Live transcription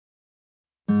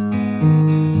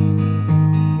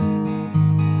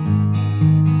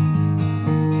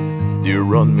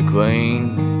run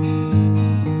McLean.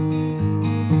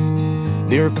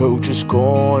 Dear Coach's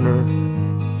Corner,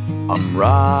 I'm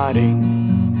riding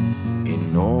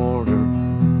in order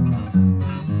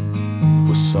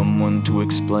for someone to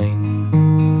explain.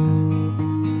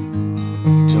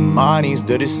 To mine is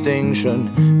the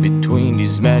distinction between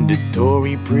these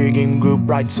mandatory pregame group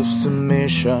rites of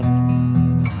submission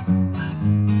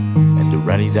and the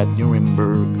rallies at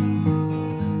Nuremberg.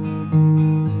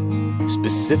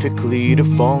 Specifically the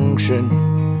function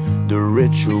the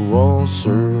ritual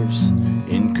serves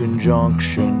in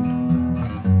conjunction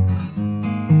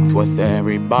with what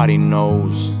everybody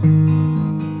knows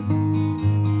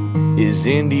is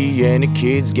in the end a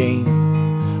kid's game.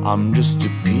 I'm just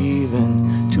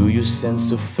appealing to your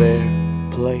sense of fair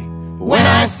play. When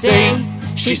I say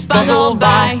she's puzzled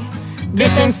by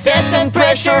this incessant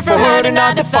pressure for her to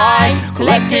not defy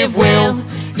collective will,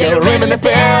 get a rim in the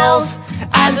bells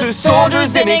as the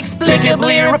soldiers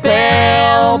inexplicably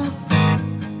repel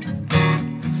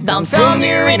down from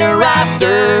near inner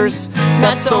rafters. It's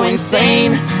not so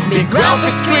insane, big ground for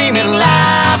screaming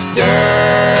laughter.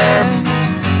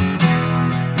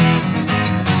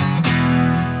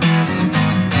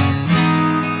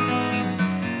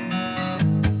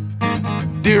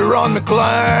 Dear Ron McLean,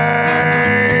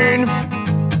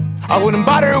 I wouldn't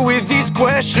bother with these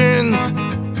questions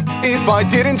if I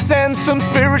didn't sense some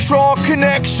spiritual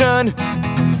connection.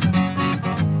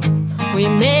 We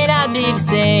may not be the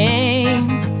same,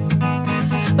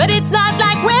 but it's not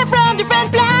like we're from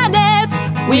different planets.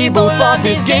 We both love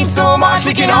this game so much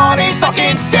we can hardly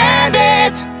fucking stand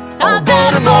it. All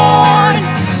born,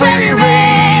 very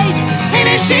raised in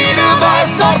a sheet of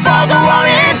ice, not from the one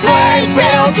in play.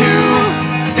 Bell to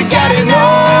you gotta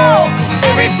know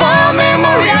every fond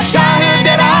memory of childhood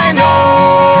that I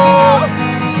know.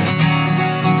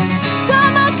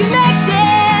 Somehow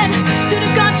connected to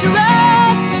the culture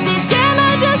of this game,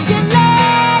 I just can't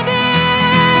let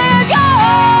it go.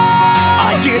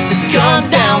 I guess it comes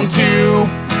down to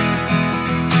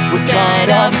what kind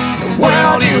of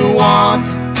world you want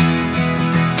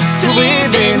to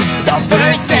live in.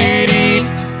 Diversity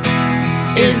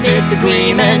is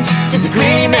disagreement,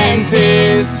 disagreement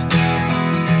is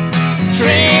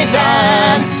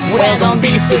treason. Well, don't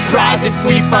be surprised if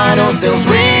we find ourselves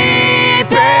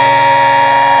reaping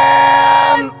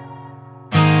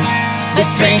the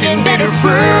strange and bitter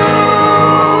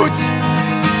fruit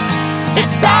that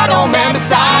sad old man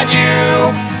beside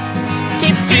you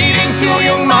keeps feeding to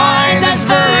young minds as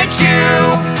virtue.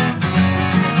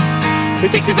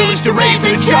 It takes a village to raise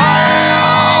a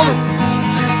child,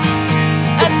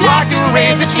 a flock to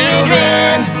raise the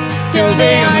children, till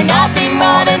they are nothing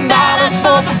more than dollars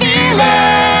for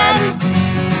fulfilling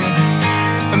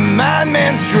a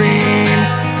madman's dream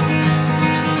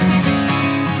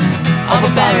of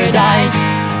a paradise.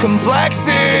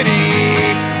 Complexity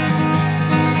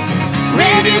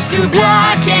reduced to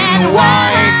black and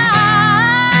white.